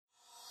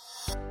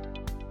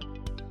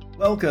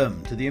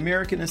Welcome to the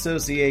American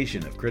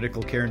Association of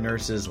Critical Care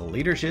Nurses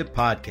Leadership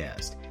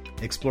Podcast,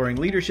 exploring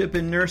leadership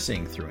in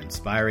nursing through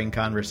inspiring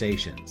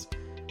conversations.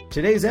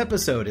 Today's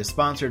episode is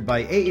sponsored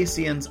by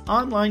AACN's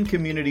online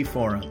community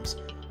forums,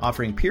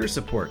 offering peer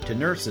support to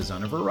nurses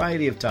on a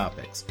variety of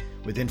topics,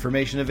 with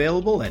information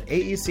available at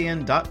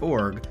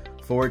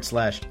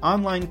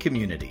aacn.org/online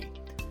community.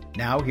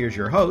 Now here's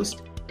your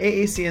host,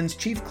 AACN's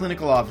Chief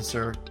Clinical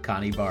Officer,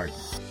 Connie Barden.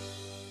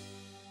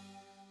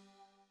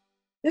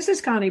 This is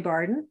Connie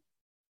Barden.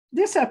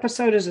 This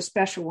episode is a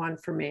special one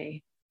for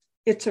me.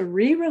 It's a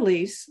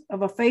re-release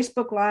of a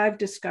Facebook Live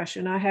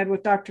discussion I had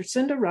with Dr.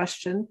 Cinda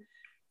Rushton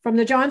from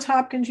the Johns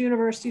Hopkins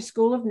University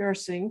School of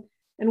Nursing,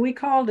 and we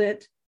called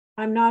it,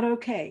 I'm Not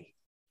Okay,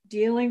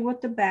 Dealing with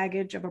the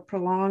Baggage of a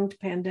Prolonged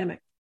Pandemic.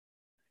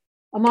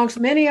 Amongst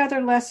many other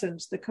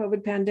lessons, the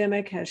COVID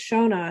pandemic has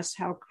shown us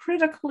how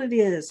critical it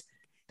is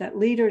that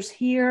leaders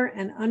hear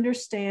and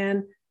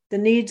understand the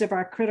needs of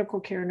our critical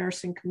care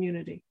nursing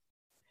community.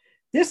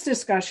 This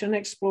discussion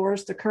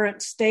explores the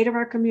current state of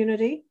our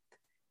community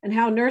and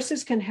how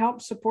nurses can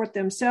help support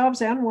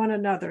themselves and one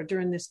another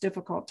during this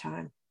difficult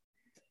time.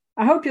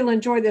 I hope you'll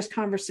enjoy this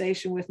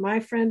conversation with my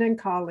friend and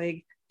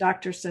colleague,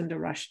 Dr. Cinda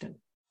Rushton.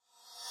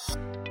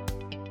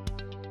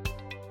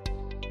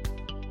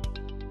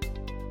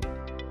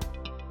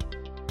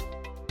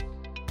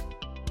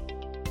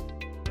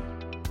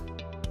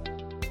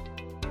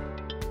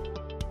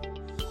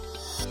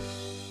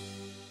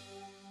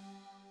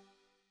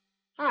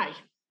 Hi.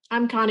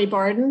 I'm Connie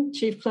Barden,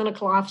 Chief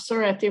Clinical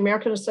Officer at the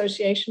American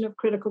Association of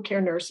Critical Care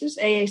Nurses,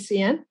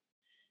 AACN,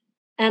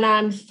 and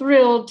I'm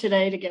thrilled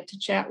today to get to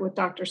chat with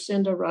Dr.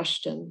 Cinda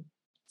Rushton.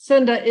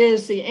 Cinda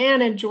is the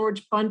Anne and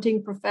George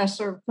Bunting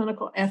Professor of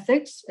Clinical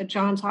Ethics at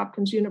Johns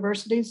Hopkins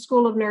University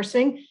School of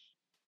Nursing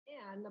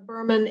and the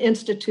Berman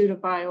Institute of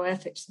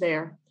Bioethics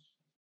there.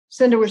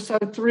 Cinda, we're so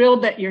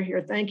thrilled that you're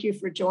here. Thank you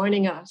for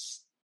joining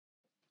us.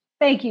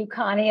 Thank you,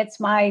 Connie. It's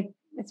my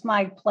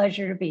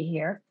pleasure to be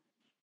here.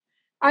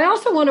 I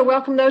also want to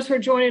welcome those who are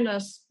joining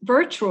us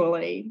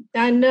virtually.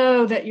 I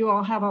know that you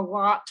all have a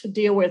lot to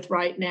deal with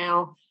right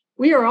now.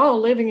 We are all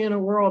living in a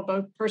world,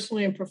 both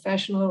personally and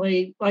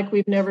professionally, like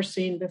we've never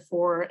seen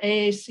before.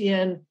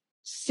 AACN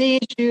sees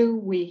you,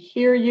 we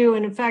hear you,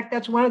 and in fact,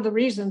 that's one of the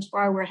reasons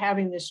why we're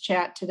having this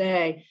chat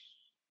today.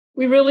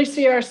 We really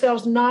see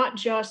ourselves not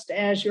just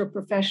as your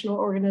professional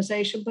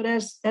organization, but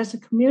as a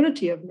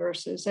community of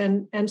nurses.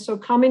 And so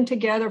coming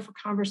together for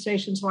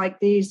conversations like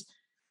these,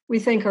 we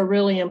think are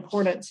really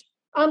important.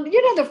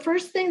 The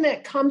first thing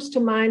that comes to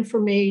mind for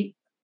me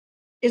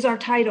is our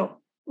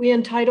title. We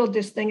entitled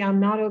this thing, I'm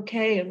Not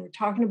Okay, and we're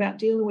talking about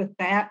dealing with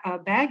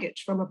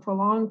baggage from a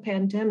prolonged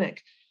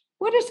pandemic.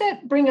 What does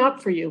that bring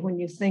up for you when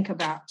you think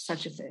about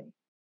such a thing?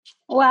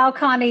 Well,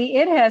 Connie,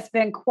 it has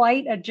been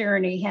quite a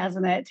journey,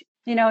 hasn't it?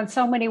 In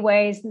so many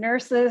ways,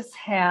 nurses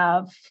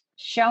have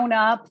shown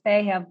up.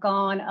 They have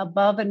gone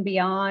above and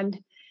beyond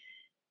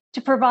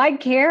to provide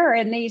care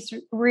in these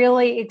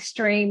really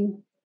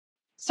extreme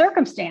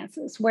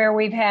circumstances where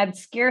we've had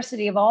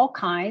scarcity of all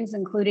kinds,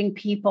 including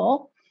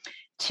people,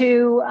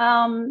 to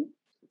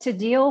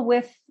deal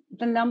with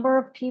the number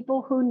of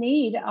people who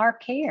need our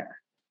care.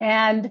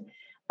 And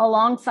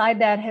alongside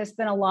that has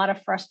been a lot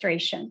of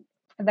frustration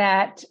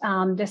that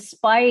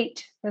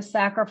despite the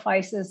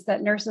sacrifices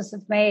that nurses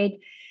have made,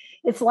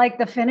 it's like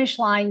the finish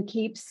line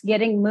keeps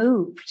getting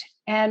moved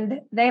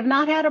and they have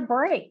not had a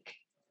break,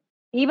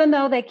 even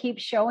though they keep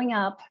showing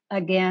up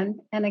again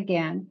and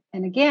again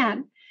and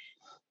again.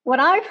 What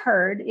I've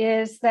heard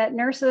is that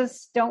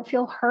nurses don't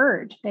feel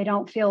heard. They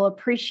don't feel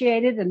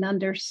appreciated and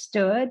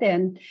understood.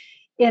 And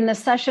in the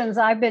sessions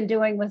I've been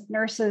doing with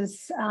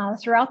nurses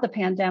throughout the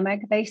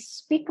pandemic, they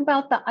speak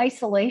about the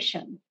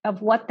isolation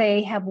of what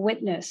they have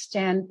witnessed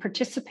and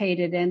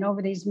participated in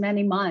over these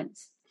many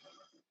months.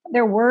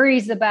 Their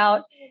worries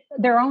about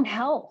their own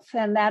health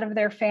and that of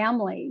their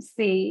families,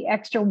 the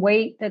extra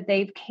weight that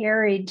they've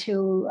carried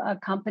to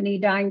accompany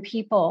dying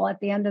people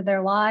at the end of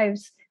their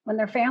lives when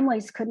their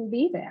families couldn't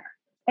be there.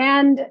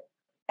 And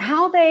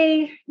how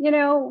they,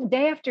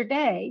 day after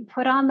day,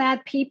 put on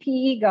that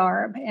PPE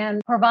garb and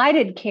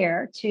provided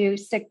care to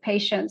sick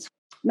patients.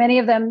 Many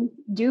of them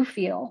do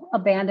feel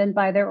abandoned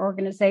by their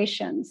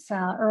organizations.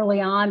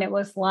 Early on, it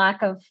was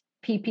lack of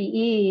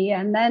PPE.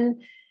 And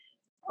then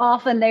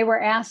often they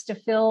were asked to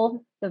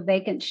fill the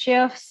vacant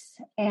shifts.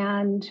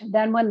 And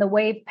then when the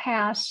wave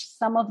passed,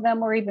 some of them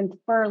were even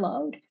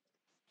furloughed.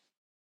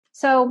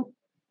 So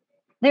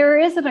there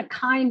isn't a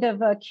kind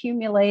of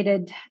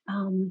accumulated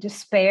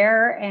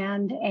despair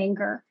and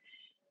anger.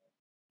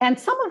 And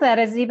some of that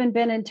has even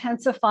been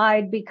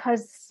intensified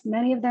because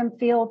many of them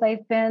feel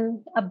they've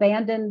been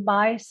abandoned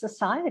by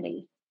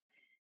society.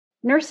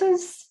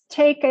 Nurses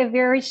take a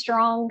very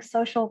strong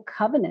social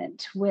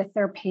covenant with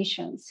their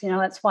patients.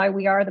 That's why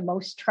we are the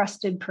most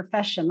trusted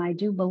profession, I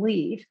do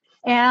believe.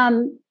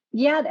 And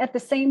yet at the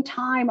same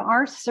time,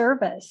 our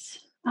service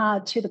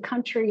to the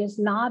country is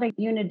not a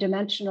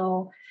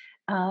unidimensional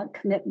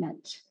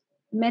commitment.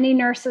 Many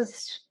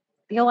nurses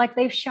feel like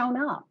they've shown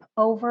up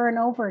over and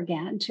over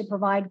again to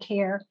provide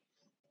care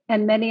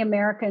And many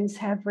Americans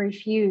have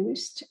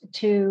refused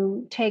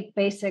to take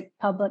basic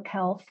public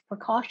health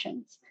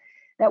precautions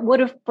that would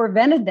have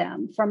prevented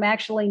them from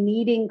actually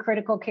needing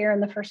critical care in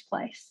the first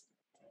place.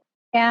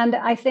 And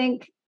I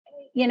think,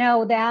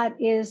 that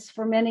is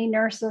for many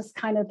nurses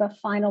kind of the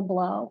final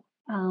blow,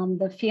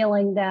 the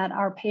feeling that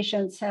our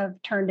patients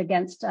have turned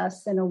against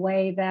us in a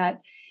way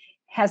that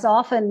has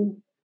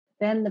often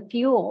been the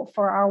fuel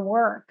for our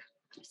work.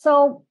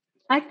 So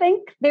I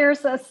think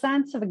there's a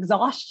sense of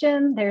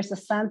exhaustion. There's a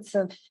sense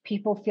of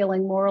people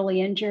feeling morally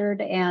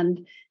injured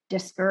and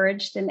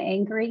discouraged and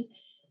angry.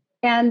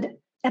 And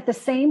at the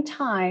same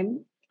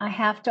time, I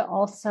have to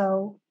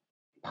also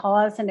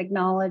pause and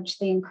acknowledge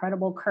the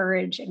incredible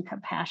courage and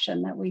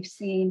compassion that we've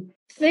seen.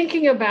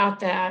 Thinking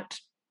about that,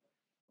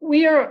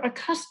 we are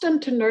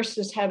accustomed to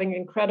nurses having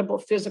incredible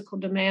physical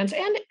demands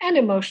and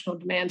emotional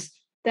demands.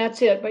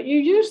 That's it. But you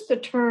use the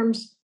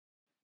terms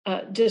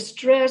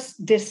distress,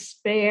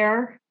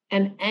 despair,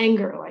 and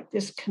anger, like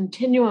this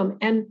continuum.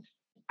 And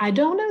I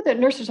don't know that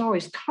nurses are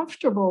always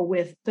comfortable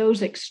with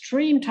those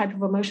extreme type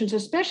of emotions,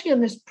 especially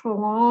in this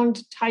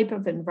prolonged type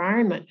of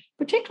environment,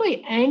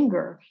 particularly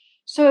anger.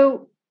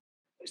 So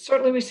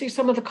certainly we see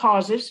some of the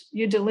causes,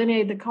 you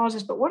delineate the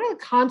causes, but what are the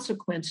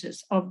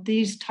consequences of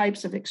these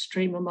types of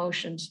extreme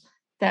emotions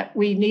that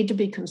we need to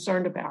be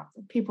concerned about,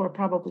 that people are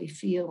probably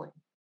feeling?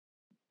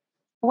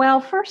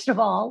 Well, first of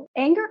all,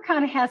 anger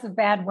kind of has a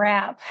bad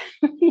rap.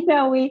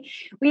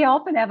 We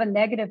often have a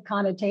negative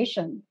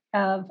connotation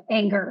of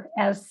anger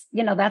as,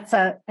 that's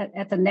a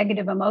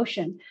negative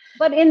emotion.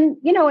 But in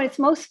its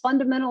most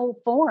fundamental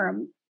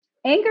form,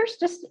 anger is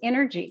just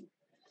energy.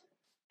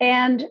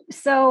 And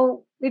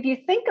so if you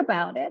think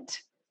about it,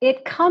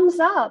 it comes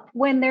up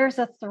when there's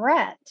a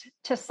threat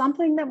to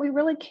something that we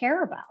really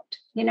care about,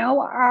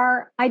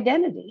 our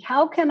identity.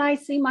 How can I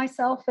see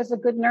myself as a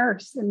good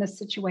nurse in this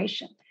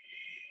situation?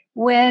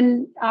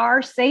 When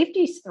our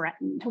safety is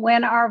threatened,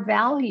 when our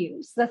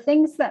values, the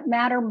things that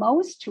matter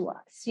most to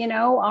us,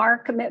 our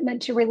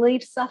commitment to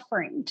relieve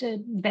suffering,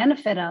 to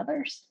benefit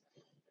others,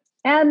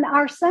 and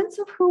our sense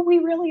of who we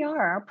really are,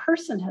 our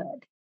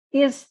personhood,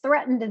 is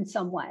threatened in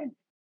some way.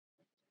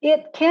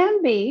 It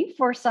can be,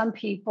 for some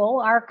people,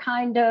 our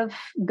kind of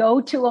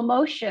go-to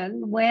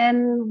emotion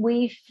when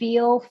we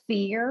feel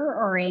fear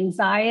or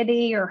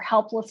anxiety or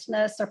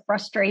helplessness or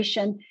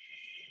frustration.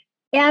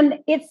 And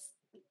it's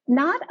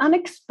not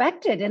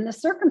unexpected in the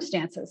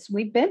circumstances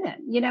we've been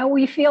in.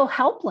 We feel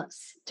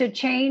helpless to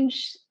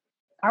change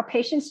our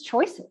patients'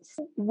 choices.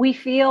 We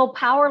feel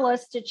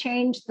powerless to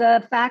change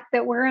the fact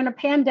that we're in a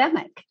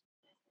pandemic,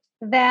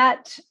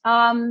 that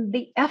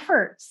the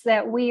efforts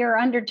that we are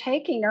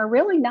undertaking are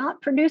really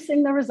not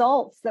producing the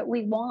results that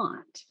we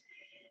want.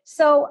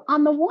 So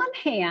on the one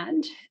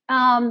hand,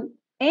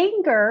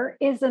 anger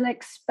is an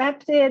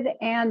expected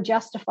and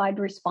justified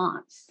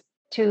response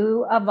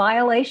to a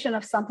violation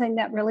of something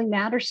that really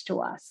matters to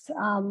us,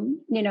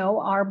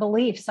 our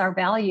beliefs, our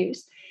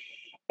values.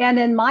 And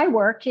in my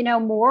work,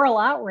 moral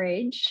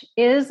outrage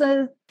is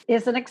an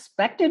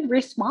expected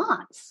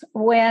response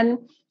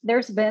when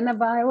there's been a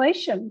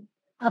violation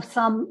of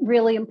some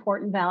really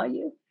important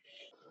value.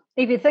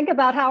 If you think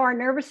about how our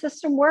nervous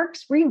system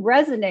works, we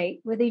resonate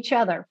with each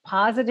other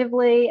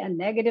positively and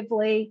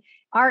negatively.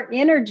 Our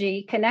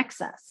energy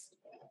connects us.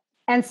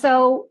 And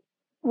so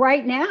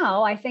right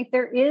now, I think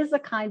there is a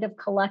kind of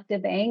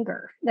collective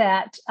anger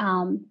that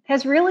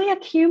has really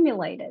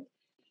accumulated.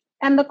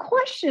 And the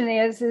question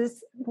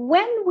is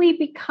when we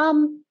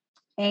become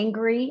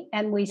angry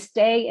and we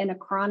stay in a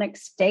chronic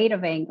state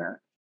of anger,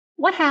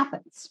 what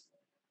happens?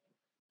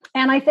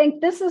 And I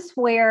think this is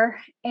where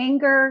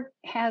anger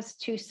has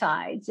two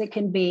sides. It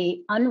can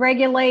be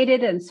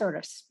unregulated and sort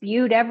of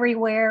spewed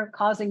everywhere,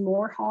 causing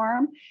more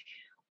harm,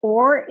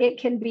 or it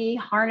can be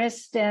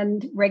harnessed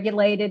and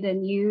regulated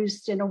and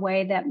used in a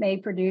way that may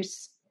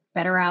produce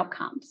better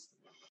outcomes.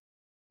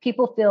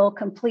 People feel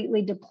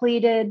completely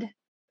depleted,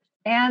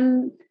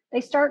 and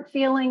they start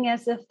feeling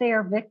as if they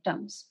are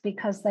victims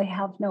because they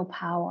have no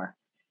power.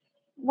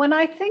 When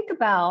I think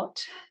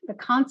about the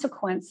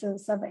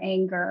consequences of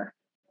anger,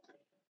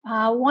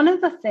 one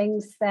of the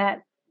things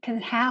that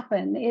can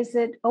happen is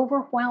it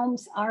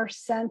overwhelms our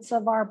sense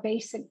of our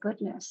basic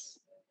goodness.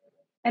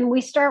 And we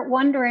start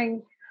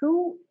wondering,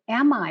 who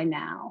am I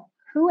now?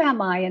 Who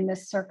am I in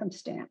this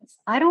circumstance?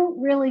 I don't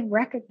really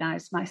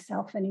recognize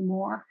myself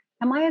anymore.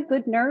 Am I a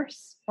good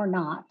nurse or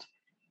not?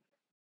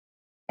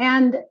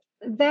 And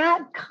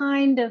that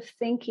kind of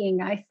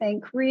thinking, I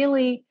think,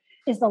 really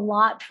is a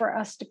lot for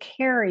us to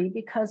carry,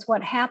 because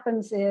what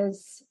happens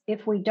is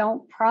if we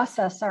don't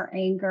process our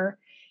anger,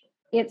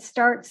 it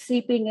starts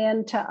seeping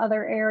into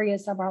other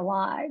areas of our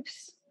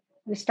lives.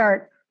 We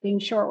start being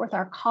short with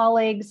our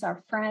colleagues,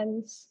 our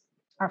friends,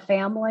 our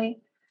family.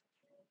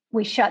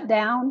 We shut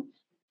down.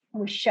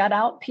 We shut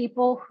out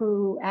people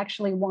who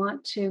actually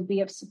want to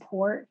be of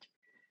support.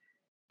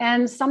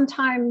 And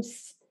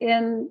sometimes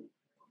in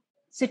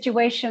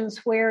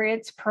situations where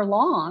it's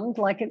prolonged,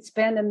 like it's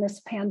been in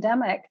this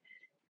pandemic,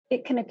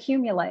 it can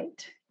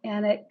accumulate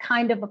and it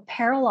kind of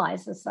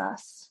paralyzes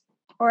us,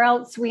 or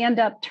else we end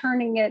up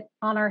turning it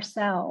on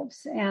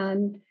ourselves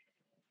and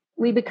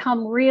we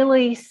become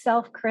really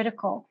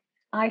self-critical.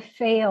 I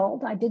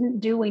failed. I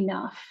didn't do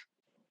enough.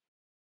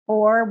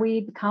 Or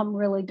we become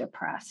really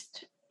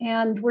depressed.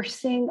 And we're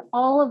seeing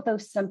all of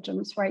those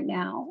symptoms right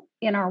now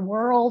in our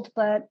world,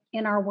 but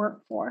in our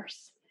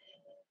workforce.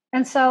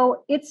 And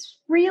so it's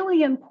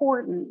really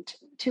important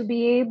to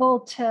be able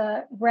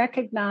to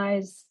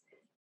recognize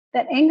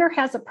that anger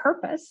has a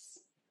purpose.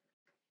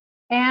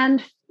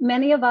 And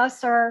many of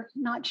us are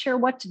not sure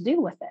what to do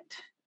with it.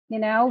 You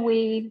know,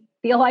 we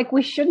feel like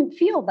we shouldn't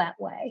feel that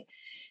way.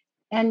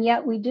 And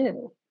yet we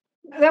do.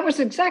 That was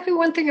exactly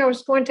one thing I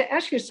was going to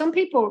ask you. Some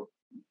people,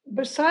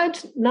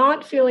 besides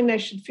not feeling they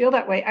should feel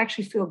that way,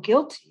 actually feel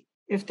guilty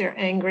if they're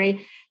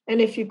angry. And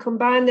if you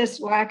combine this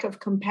lack of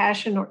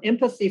compassion or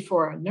empathy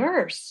for a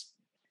nurse,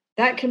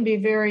 that can be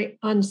very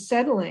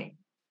unsettling.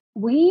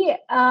 We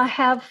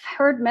have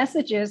heard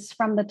messages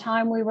from the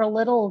time we were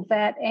little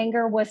that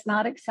anger was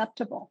not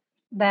acceptable,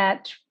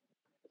 that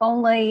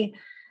only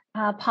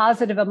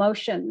positive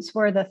emotions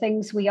were the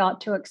things we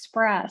ought to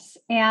express.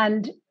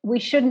 And we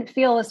shouldn't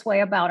feel this way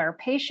about our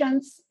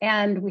patients,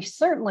 and we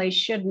certainly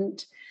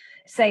shouldn't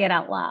say it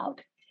out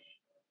loud.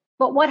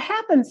 But what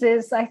happens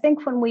is, I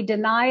think when we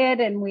deny it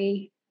and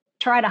we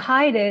try to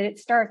hide it, it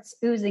starts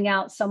oozing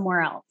out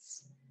somewhere else.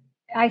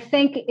 I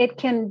think it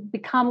can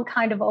become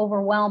kind of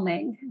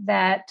overwhelming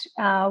that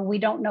we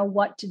don't know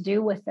what to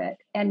do with it.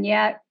 And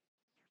yet,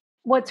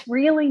 what's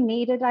really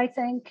needed, I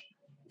think,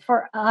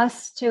 for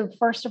us to,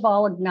 first of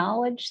all,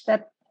 acknowledge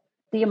that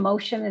the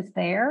emotion is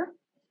there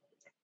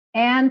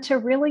and to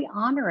really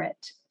honor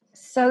it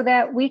so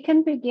that we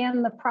can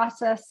begin the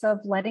process of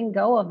letting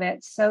go of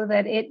it so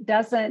that it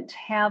doesn't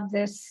have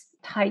this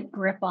tight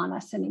grip on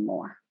us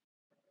anymore.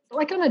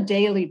 Like on a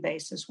daily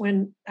basis,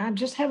 when I'm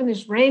just having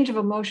this range of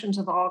emotions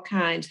of all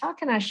kinds, how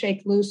can I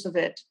shake loose of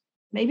it?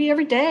 Maybe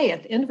every day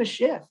at the end of a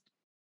shift.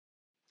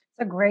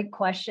 It's a great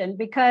question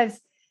because,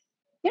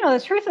 you know,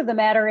 the truth of the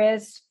matter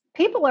is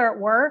people are at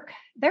work,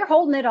 they're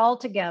holding it all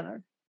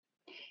together.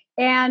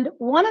 And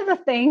one of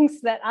the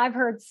things that I've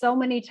heard so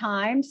many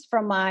times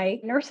from my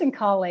nursing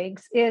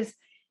colleagues is,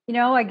 you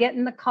know, I get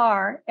in the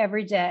car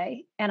every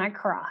day and I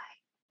cry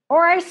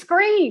or I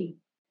scream.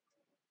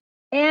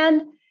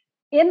 And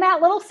in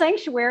that little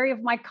sanctuary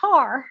of my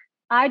car,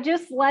 I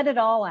just let it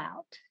all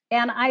out.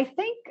 And I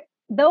think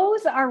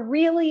those are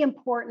really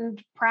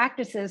important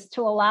practices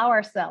to allow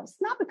ourselves,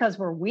 not because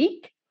we're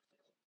weak,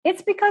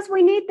 it's because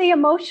we need the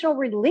emotional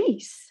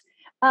release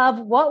of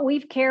what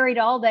we've carried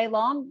all day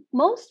long.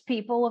 Most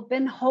people have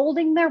been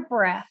holding their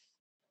breath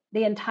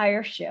the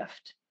entire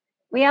shift.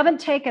 We haven't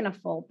taken a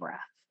full breath.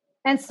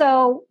 And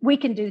so we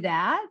can do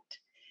that.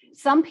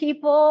 Some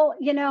people,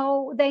 you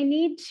know, they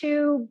need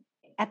to,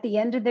 at the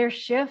end of their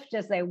shift,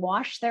 as they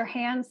wash their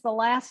hands the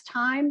last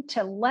time,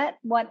 to let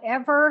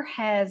whatever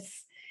has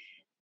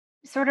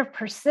sort of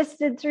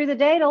persisted through the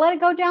day, to let it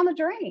go down the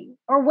drain.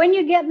 Or when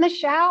you get in the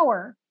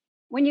shower,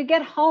 when you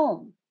get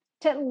home,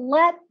 to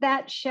let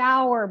that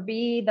shower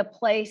be the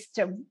place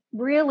to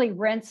really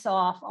rinse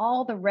off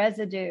all the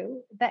residue,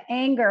 the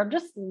anger,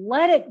 just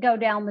let it go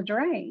down the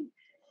drain.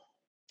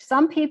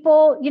 Some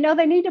people, you know,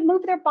 they need to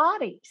move their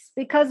bodies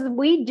because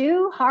we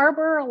do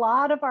harbor a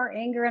lot of our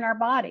anger in our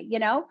body. You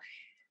know,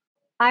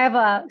 I have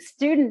a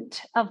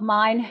student of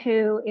mine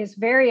who is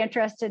very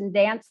interested in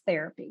dance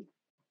therapy.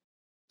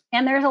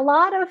 And there's a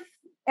lot of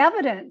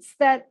evidence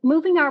that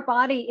moving our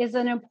body is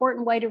an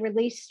important way to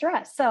release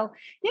stress. So,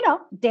 you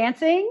know,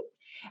 dancing,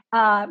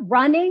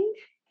 running,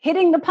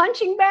 hitting the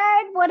punching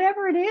bag,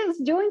 whatever it is,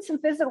 doing some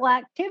physical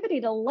activity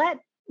to let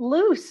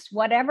loose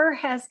whatever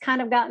has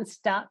kind of gotten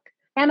stuck.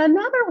 And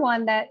another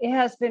one that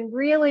has been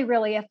really,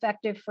 really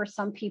effective for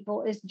some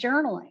people is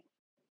journaling.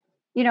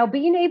 You know,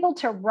 being able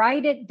to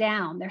write it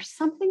down. There's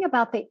something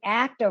about the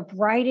act of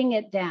writing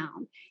it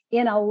down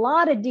in a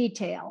lot of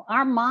detail.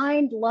 Our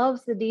mind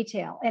loves the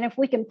detail. And if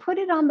we can put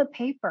it on the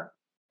paper,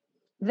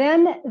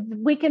 then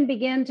we can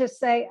begin to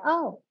say,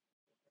 oh,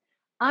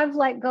 I've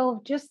let go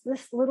of just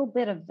this little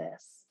bit of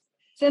this.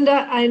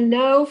 Cinda, I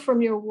know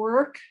from your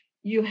work,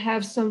 you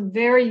have some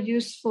very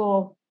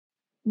useful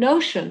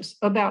notions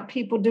about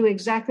people do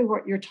exactly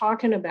what you're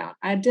talking about,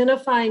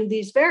 identifying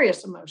these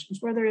various emotions,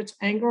 whether it's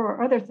anger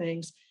or other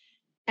things,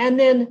 and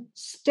then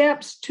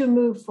steps to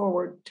move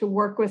forward, to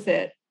work with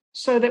it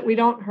so that we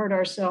don't hurt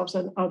ourselves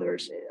and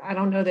others. I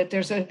don't know that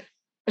there's a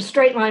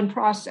straight line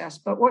process,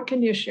 but what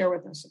can you share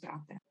with us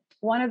about that?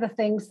 One of the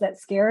things that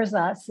scares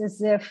us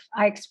is if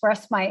I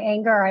express my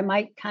anger, I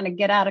might kind of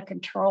get out of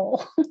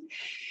control.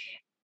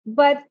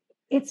 But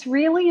it's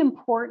really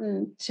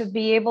important to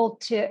be able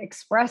to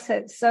express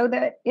it so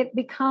that it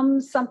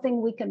becomes something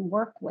we can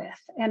work with.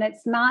 And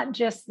it's not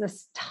just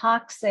this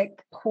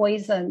toxic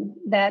poison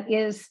that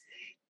is,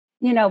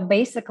 you know,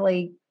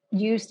 basically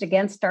used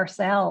against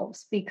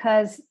ourselves,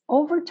 because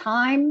over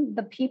time,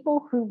 the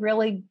people who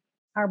really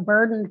are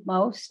burdened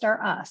most are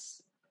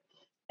us.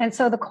 And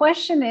so the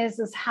question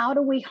is how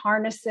do we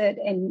harness it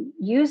and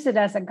use it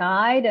as a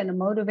guide and a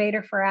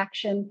motivator for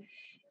action?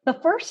 The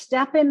first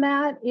step in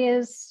that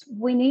is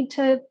we need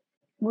to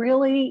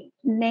really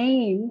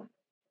name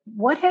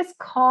what has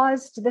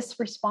caused this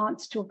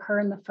response to occur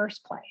in the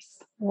first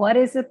place. What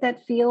is it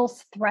that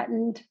feels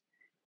threatened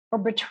or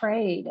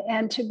betrayed?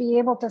 And to be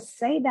able to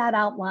say that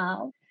out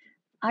loud.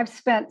 I've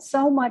spent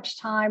so much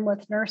time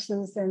with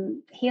nurses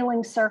in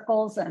healing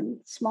circles and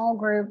small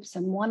groups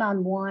and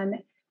one-on-one,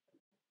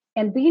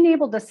 and being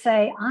able to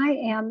say, I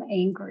am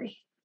angry.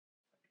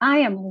 I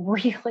am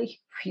really,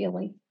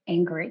 really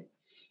angry.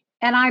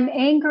 And I'm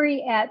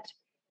angry at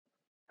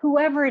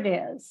whoever it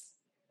is,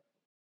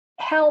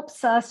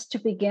 helps us to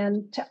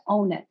begin to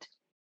own it.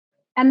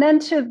 And then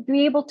to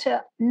be able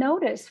to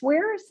notice,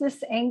 where is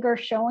this anger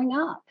showing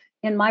up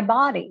in my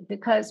body?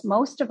 Because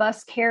most of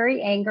us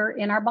carry anger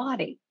in our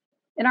body,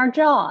 in our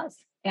jaws,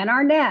 and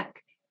our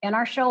neck, and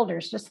our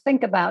shoulders. Just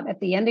think about at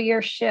the end of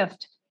your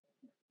shift,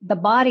 the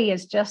body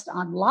is just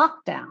on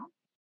lockdown.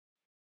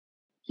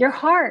 Your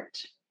heart,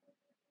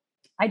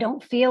 I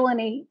don't feel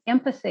any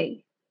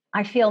empathy.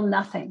 I feel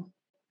nothing.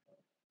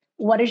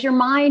 What is your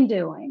mind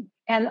doing?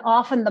 And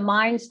often the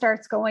mind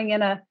starts going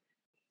in a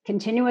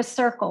continuous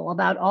circle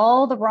about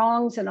all the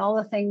wrongs and all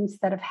the things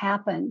that have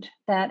happened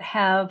that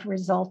have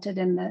resulted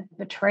in the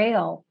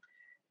betrayal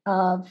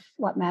of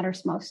what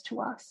matters most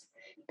to us.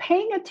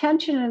 Paying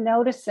attention and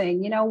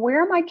noticing,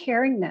 where am I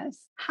carrying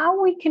this?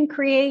 How we can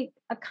create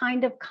a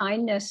kind of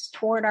kindness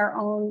toward our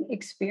own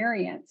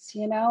experience.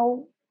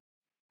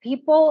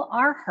 People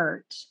are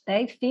hurt.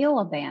 They feel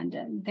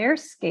abandoned. They're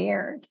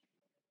scared.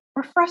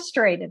 We're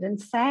frustrated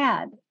and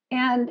sad.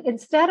 And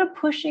instead of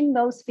pushing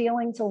those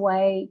feelings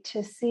away,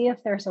 to see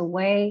if there's a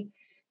way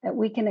that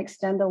we can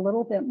extend a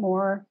little bit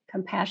more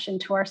compassion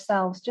to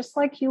ourselves, just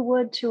like you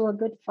would to a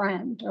good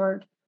friend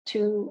or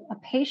to a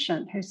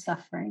patient who's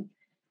suffering,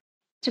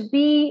 to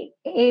be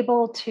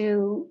able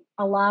to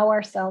allow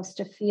ourselves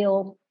to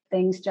feel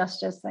things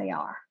just as they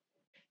are.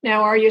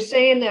 Now, are you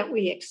saying that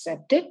we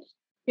accept it?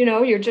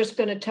 You're just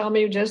going to tell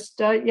me just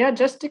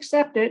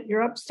accept it.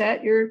 You're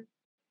upset, you're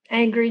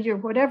angry, you're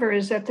whatever.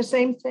 Is that the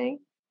same thing?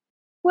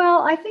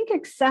 Well, I think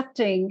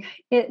accepting,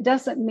 it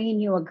doesn't mean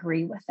you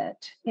agree with it.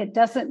 It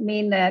doesn't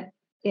mean that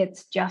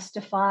it's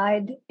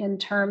justified in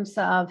terms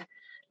of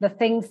the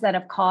things that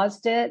have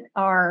caused it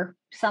are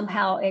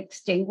somehow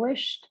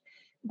extinguished.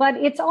 But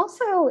it's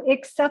also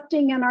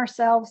accepting in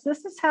ourselves,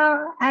 this is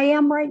how I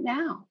am right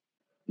now,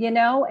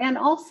 and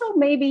also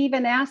maybe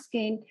even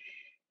asking,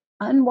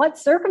 on what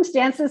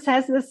circumstances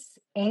has this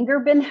anger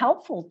been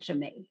helpful to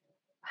me?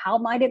 How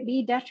might it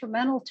be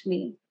detrimental to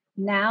me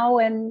now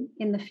and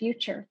in the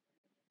future?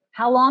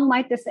 How long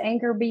might this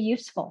anger be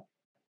useful?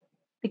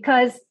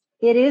 Because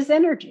it is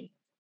energy.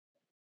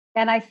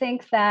 And I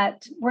think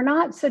that we're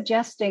not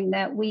suggesting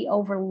that we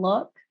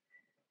overlook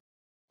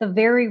the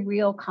very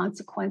real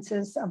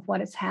consequences of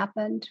what has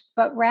happened,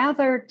 but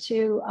rather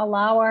to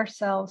allow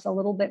ourselves a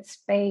little bit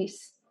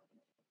space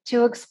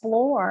to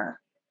explore,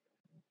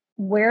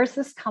 where's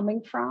this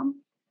coming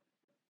from?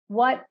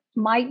 What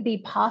might be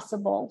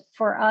possible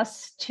for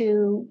us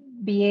to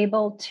be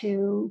able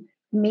to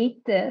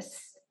meet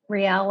this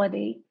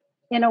reality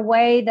in a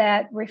way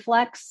that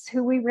reflects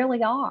who we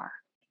really are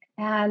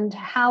and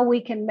how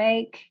we can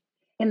make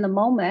in the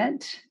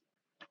moment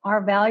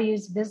our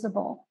values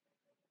visible,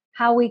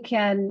 how we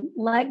can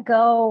let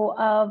go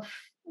of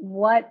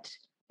what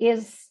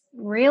is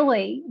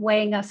really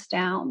weighing us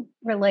down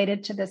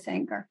related to this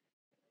anger.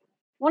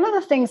 One of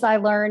the things I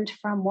learned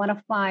from one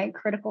of my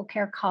critical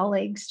care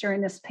colleagues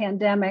during this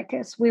pandemic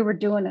is we were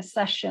doing a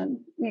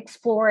session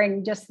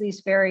exploring just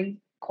these very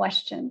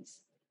questions.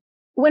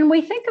 When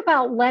we think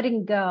about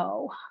letting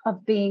go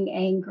of being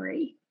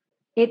angry,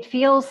 it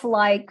feels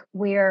like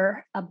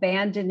we're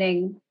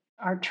abandoning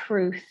our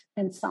truth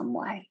in some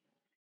way.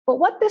 But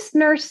what this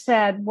nurse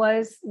said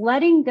was,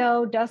 letting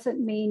go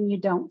doesn't mean you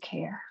don't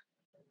care.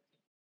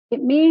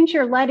 It means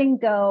you're letting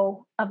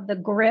go of the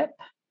grip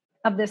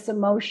of this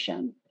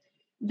emotion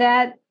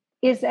that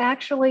is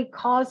actually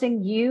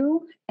causing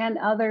you and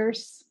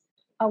others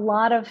a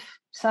lot of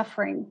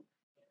suffering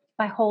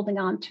by holding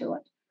on to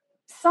it.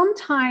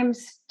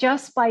 Sometimes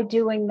just by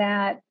doing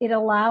that, it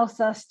allows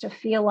us to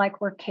feel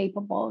like we're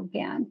capable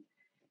again,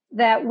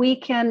 that we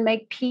can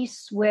make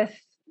peace with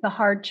the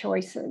hard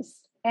choices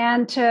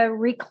and to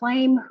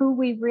reclaim who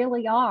we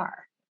really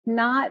are,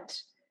 not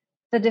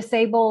the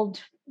disabled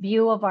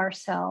view of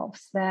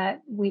ourselves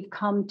that we've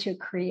come to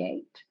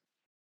create.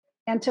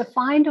 And to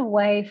find a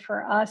way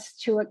for us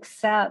to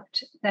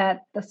accept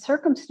that the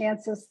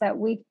circumstances that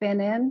we've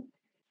been in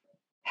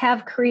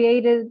have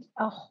created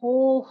a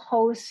whole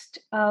host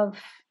of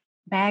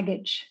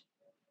baggage,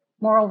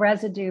 moral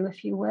residue,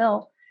 if you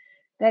will,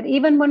 that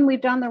even when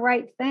we've done the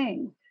right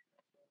thing,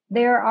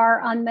 there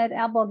are unmet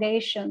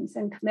obligations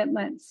and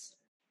commitments.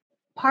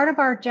 Part of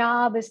our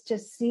job is to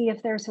see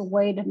if there's a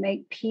way to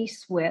make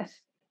peace with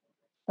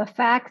the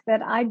fact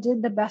that I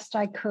did the best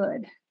I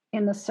could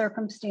in the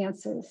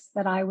circumstances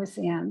that I was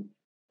in,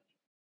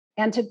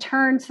 and to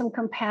turn some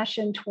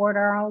compassion toward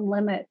our own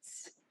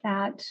limits,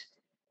 that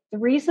the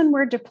reason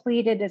we're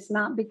depleted is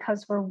not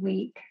because we're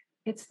weak.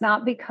 It's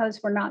not because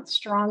we're not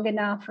strong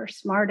enough or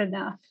smart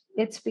enough.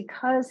 It's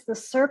because the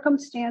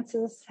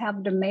circumstances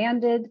have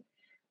demanded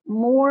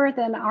more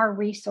than our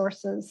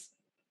resources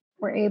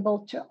were able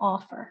to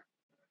offer.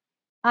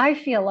 I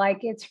feel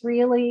like it's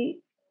really,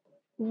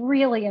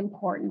 really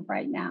important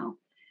right now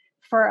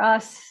for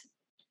us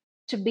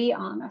to be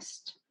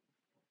honest,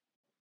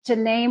 to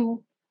name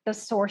the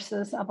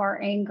sources of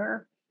our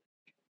anger,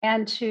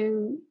 and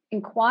to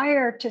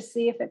inquire to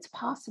see if it's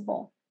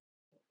possible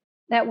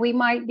that we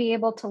might be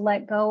able to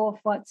let go of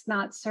what's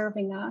not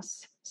serving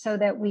us so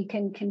that we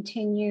can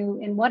continue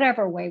in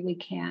whatever way we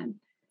can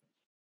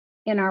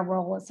in our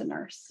role as a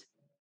nurse.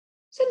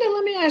 Cindy,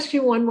 let me ask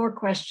you one more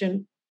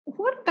question.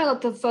 What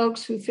about the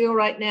folks who feel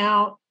right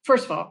now,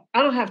 first of all,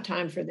 I don't have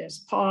time for this,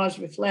 pause,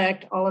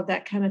 reflect, all of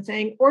that kind of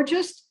thing, or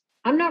just,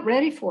 I'm not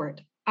ready for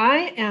it.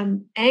 I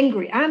am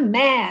angry, I'm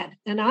mad,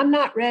 and I'm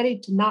not ready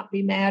to not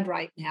be mad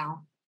right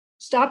now.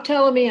 Stop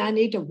telling me I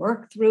need to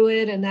work through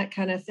it and that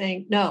kind of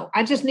thing. No,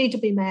 I just need to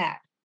be mad.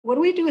 What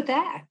do we do with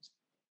that?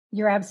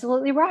 You're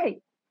absolutely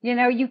right.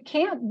 You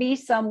can't be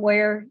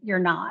somewhere you're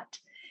not.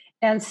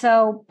 And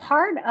so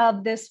part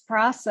of this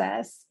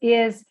process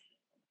is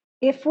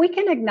if we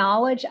can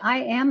acknowledge I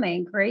am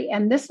angry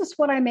and this is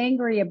what I'm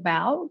angry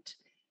about,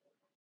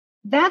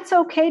 that's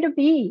okay to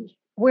be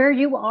where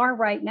you are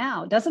right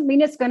now. Doesn't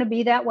mean it's going to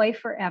be that way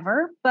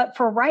forever, but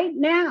for right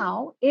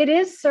now, it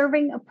is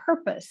serving a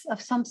purpose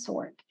of some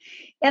sort.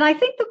 And I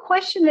think the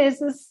question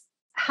is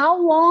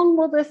how long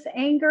will this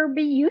anger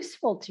be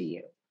useful to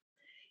you?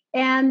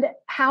 And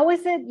how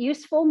is it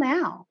useful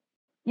now?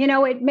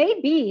 It may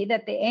be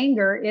that the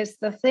anger is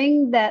the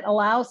thing that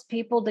allows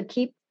people to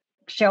keep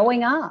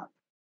showing up.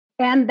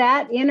 And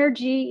that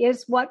energy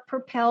is what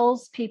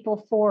propels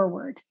people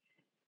forward.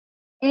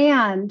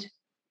 And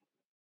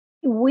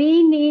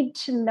we need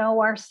to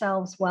know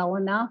ourselves well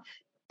enough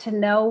to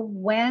know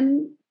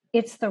when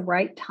it's the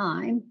right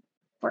time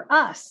for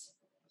us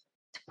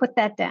to put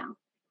that down.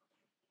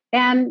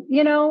 And,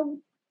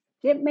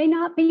 it may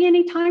not be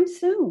anytime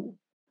soon,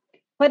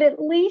 but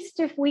at least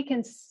if we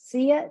can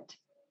see it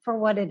for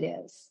what it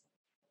is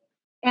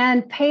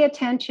and pay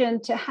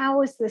attention to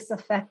how is this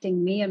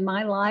affecting me in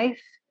my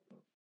life?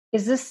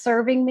 Is this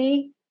serving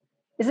me?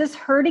 Is this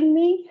hurting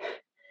me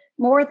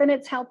more than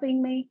it's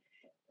helping me?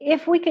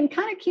 If we can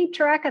kind of keep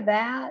track of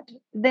that,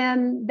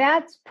 then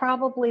that's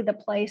probably the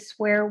place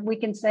where we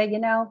can say,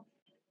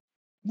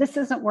 this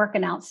isn't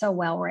working out so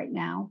well right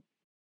now.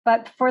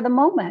 But for the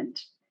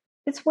moment,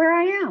 it's where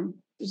I am.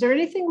 Is there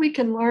anything we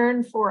can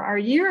learn for our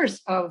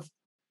years of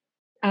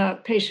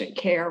patient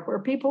care where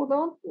people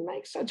don't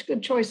make such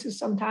good choices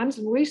sometimes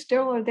and we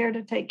still are there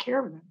to take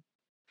care of them?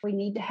 We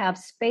need to have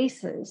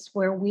spaces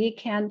where we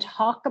can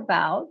talk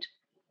about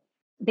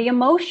the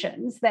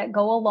emotions that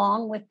go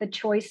along with the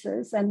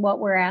choices and what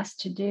we're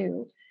asked to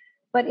do.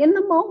 But in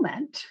the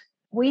moment,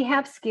 we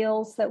have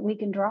skills that we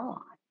can draw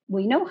on.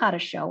 We know how to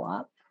show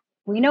up.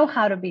 We know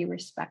how to be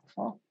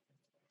respectful.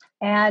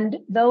 And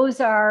those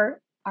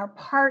are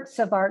parts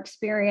of our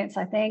experience,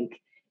 I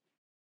think,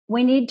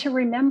 we need to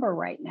remember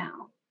right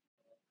now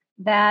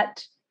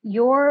that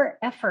your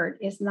effort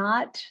is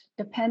not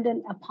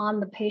dependent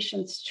upon the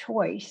patient's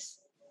choice,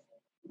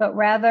 but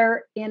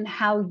rather in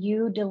how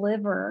you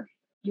deliver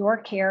your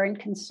care and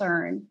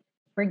concern,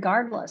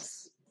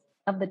 regardless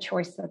of the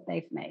choice that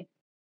they've made.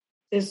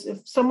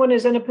 If someone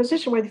is in a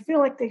position where they feel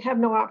like they have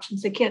no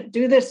options, they can't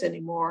do this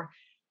anymore,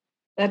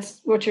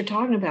 that's what you're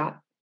talking about.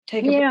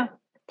 Take a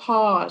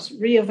pause,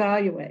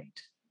 reevaluate.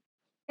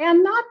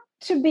 And not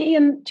to be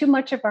in too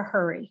much of a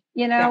hurry.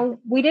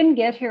 We didn't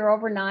get here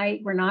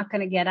overnight. We're not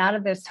going to get out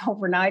of this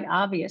overnight,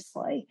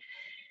 obviously.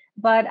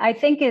 But I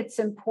think it's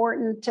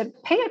important to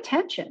pay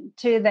attention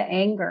to the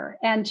anger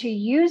and to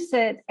use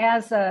it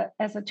as a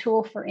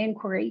tool for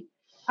inquiry.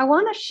 I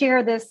want to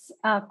share this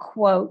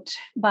quote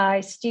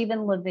by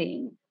Stephen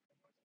Levine.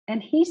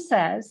 And he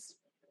says,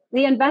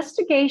 the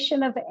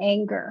investigation of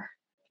anger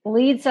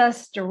leads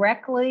us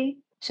directly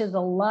to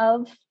the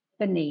love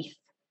beneath,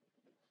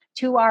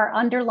 to our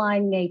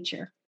underlying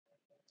nature.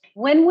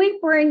 When we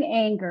bring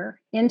anger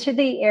into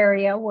the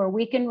area where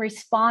we can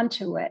respond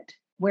to it,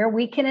 where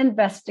we can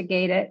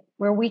investigate it,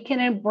 where we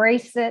can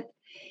embrace it,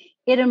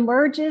 it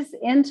emerges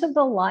into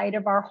the light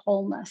of our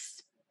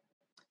wholeness.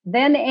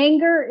 Then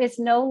anger is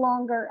no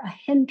longer a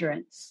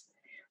hindrance,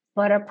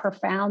 but a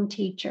profound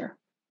teacher.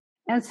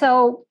 And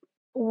so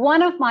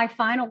one of my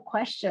final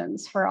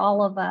questions for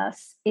all of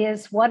us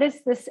is, what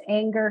is this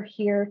anger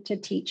here to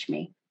teach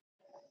me?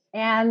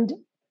 And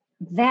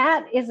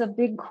that is a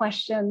big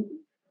question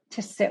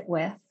to sit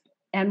with,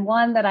 and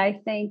one that I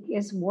think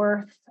is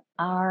worth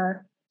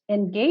our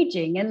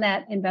engaging in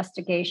that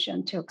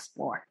investigation to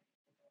explore.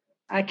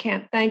 I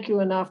can't thank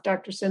you enough,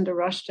 Dr. Cinda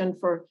Rushton,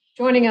 for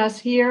joining us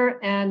here.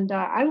 And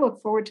I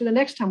look forward to the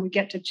next time we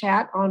get to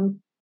chat on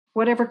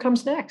whatever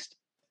comes next.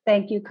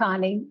 Thank you,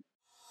 Connie.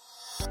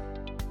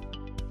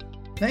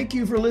 Thank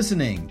you for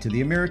listening to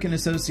the American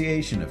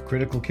Association of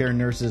Critical Care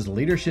Nurses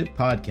Leadership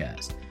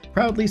Podcast,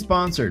 proudly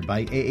sponsored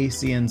by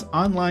AACN's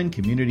online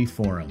community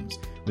forums,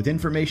 with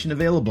information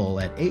available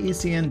at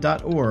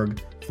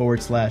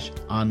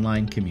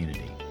aacn.org/online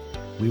community.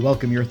 We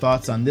welcome your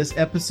thoughts on this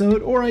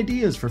episode or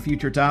ideas for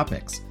future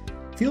topics.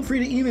 Feel free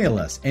to email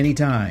us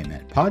anytime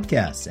at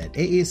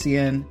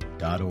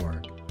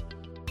podcasts@aacn.org.